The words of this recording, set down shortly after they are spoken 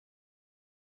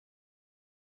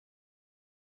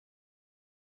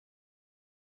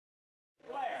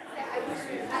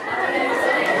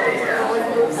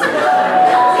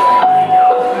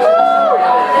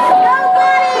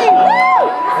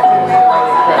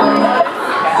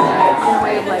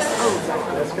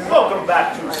Welcome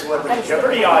back to Celebrity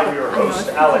Jeopardy! I'm your host,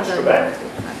 Alex Trebek.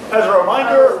 As a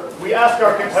reminder, we ask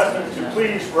our contestants to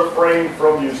please refrain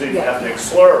from using ethnic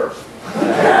slurs.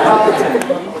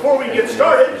 Before we get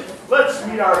started, let's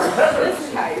meet our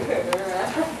contestants.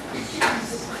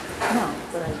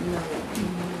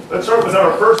 Let's start with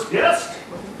our first guest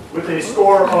with a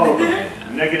score of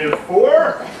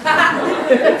 -4.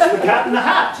 It's the Cat in the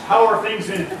Hat. How are things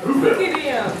in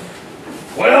Whoville?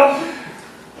 Well,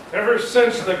 ever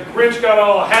since the Grinch got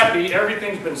all happy,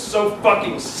 everything's been so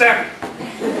fucking sappy.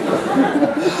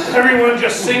 Everyone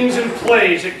just sings and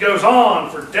plays. It goes on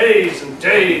for days and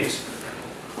days.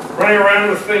 Running around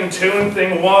with thing 2 and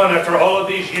thing 1, after all of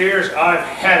these years, I've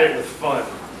had it with fun.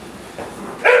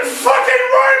 And fucking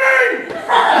rhyming!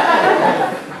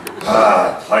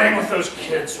 Playing with those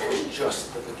kids was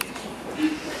just the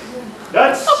beginning.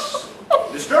 That's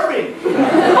disturbing.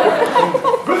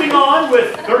 Moving on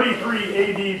with 33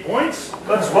 AD points,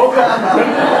 let's welcome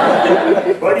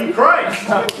Buddy Christ.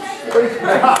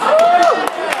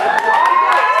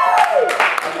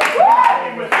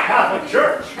 With the Catholic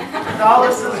Church.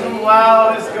 Catholicism,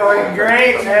 wow, is going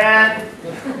great, man.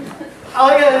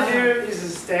 All you gotta do is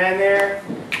just stand there,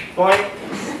 point,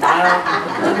 smile,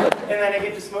 and then I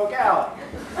get to smoke out.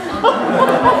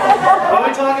 What are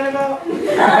we talking about?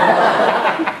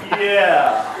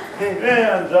 Yeah.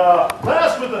 And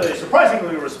last with a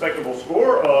surprisingly respectable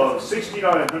score of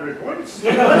 6,900 points,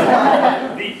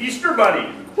 the Easter Bunny.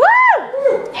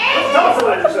 Woo! Tell us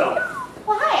about yourself.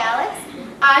 Well, hi, Alex.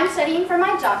 I'm studying for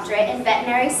my doctorate in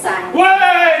veterinary science.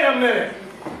 Wait a minute!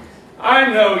 I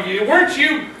know you. Weren't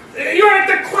you? You were at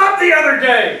the club the other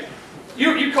day.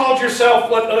 You called yourself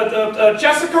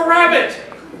Jessica Rabbit.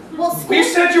 Well, You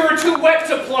said you were too wet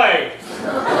to play.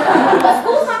 well,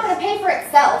 school's not going to pay for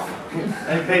itself.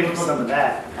 I paid for some of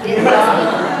that. Cheap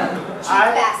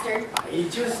bastard. I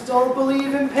just don't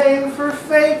believe in paying for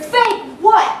fake Fake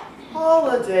what?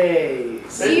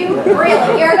 holidays. You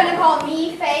really? You're going to call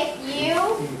me fake? You?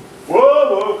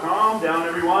 Whoa, calm down,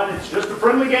 everyone. It's just a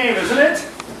friendly game, isn't it?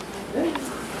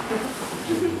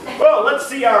 Well, let's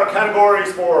see our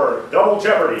categories for Double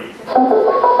Jeopardy.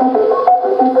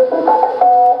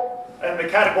 And the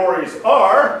categories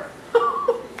are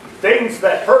things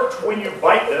that hurt when you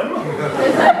bite them,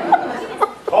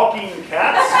 talking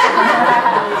cats,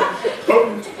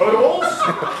 potent potables,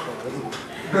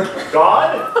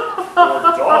 God, or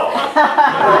dog,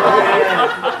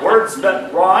 words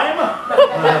that rhyme,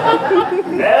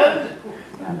 and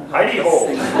hidey holes.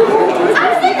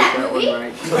 I've seen that movie.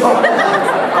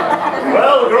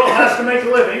 Well, the girl has to make a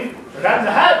living. Cat in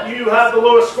the Hat, you have the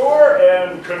lowest score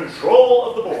and control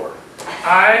of the board.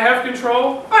 I have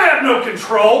control? I have no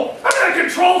control. I've had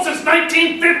control since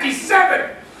 1957.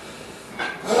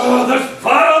 Oh, those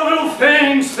vile little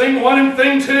things, thing 1 and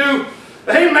thing 2,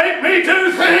 they make me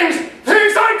do things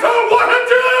I don't want to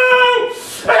do!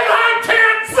 And I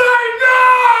can't say no!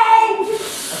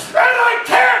 And I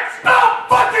can't stop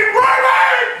fucking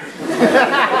rhyming!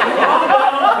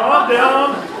 Calm down.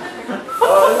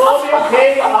 It'll all be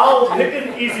okay. I'll pick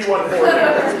an easy one for you.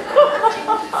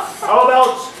 How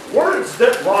about words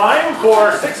that rhyme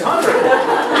for 600?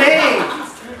 Dang!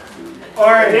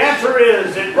 The answer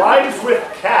is, it rhymes with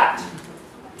cat.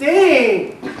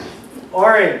 Dang!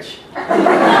 Orange.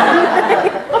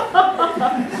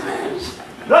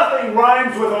 Nothing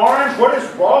rhymes with orange. What is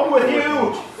wrong with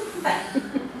you?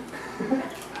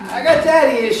 I got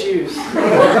daddy issues.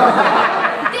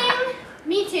 Ding!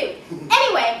 Me too.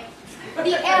 Anyway,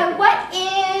 what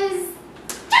is...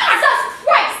 Jesus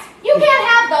Christ! You can't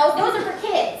have those. Those are for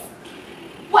kids.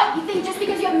 What, you think just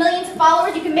because you have millions of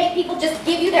followers, you can make people just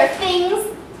give you their things?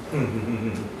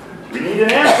 We need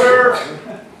an answer.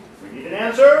 We need an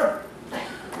answer.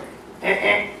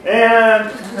 And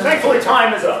thankfully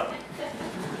time is up.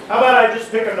 How about I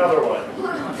just pick another one?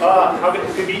 How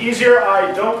it could be easier,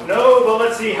 I don't know, but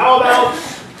let's see. How about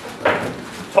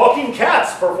talking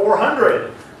cats for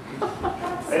 400?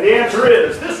 And the answer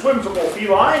is, this whimsical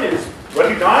feline is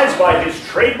recognized by his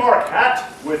trademark hat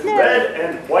with red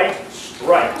and white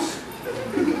stripes.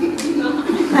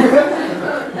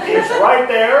 He's right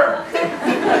there.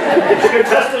 It's a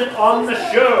contestant on the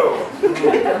show.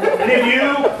 Any of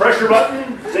you, press your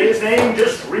button, say his name,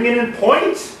 just ring in and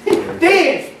point.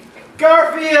 Dave!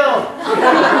 Garfield!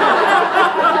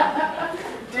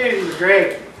 Dude, he's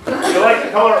great. You like the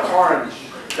color orange,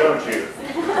 don't you?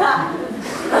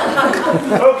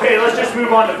 Okay, let's just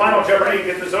move on to Final Jeopardy and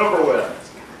get this over with.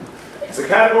 The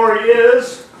category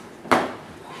is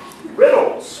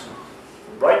riddles.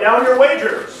 Write down your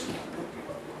wagers.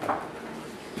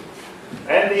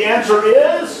 And the answer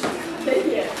is,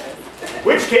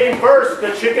 which came first,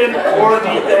 the chicken or the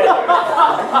egg?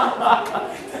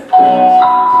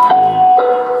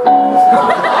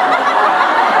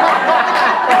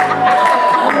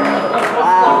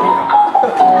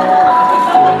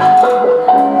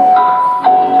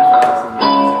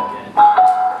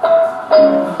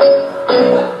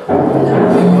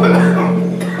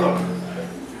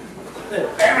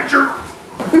 Amateur.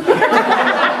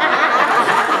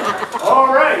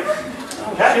 All right.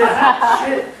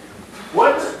 Shit.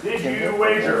 What did you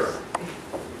wager?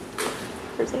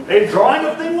 A drawing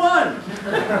of thing one.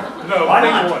 No, Why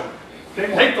thing not? one.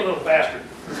 Take the little bastard.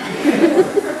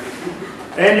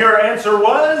 And your answer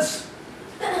was?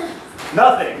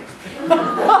 Nothing.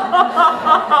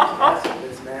 That's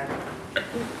this, man.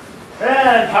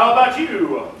 And how about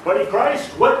you, Buddy Christ?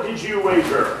 What did you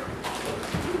wager?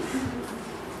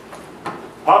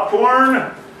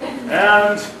 Popcorn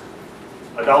and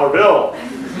a $1 bill.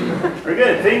 Very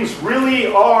good. Things really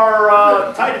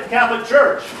are tight at the Catholic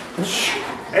Church.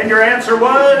 And your answer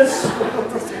was?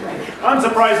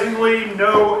 Unsurprisingly,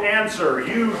 no answer.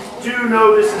 You do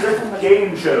know this is a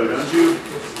game show, don't you?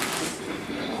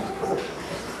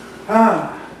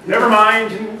 Never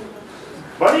mind.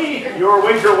 Buddy, your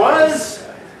wager was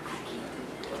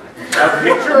a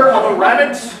picture of a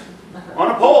rabbit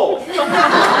on a pole.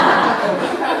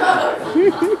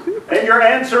 And your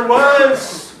answer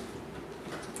was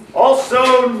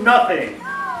also nothing.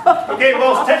 Okay,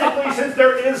 well, technically, since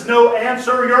there is no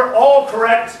answer, you're all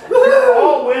correct. You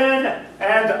all win,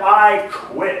 and I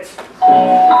quit.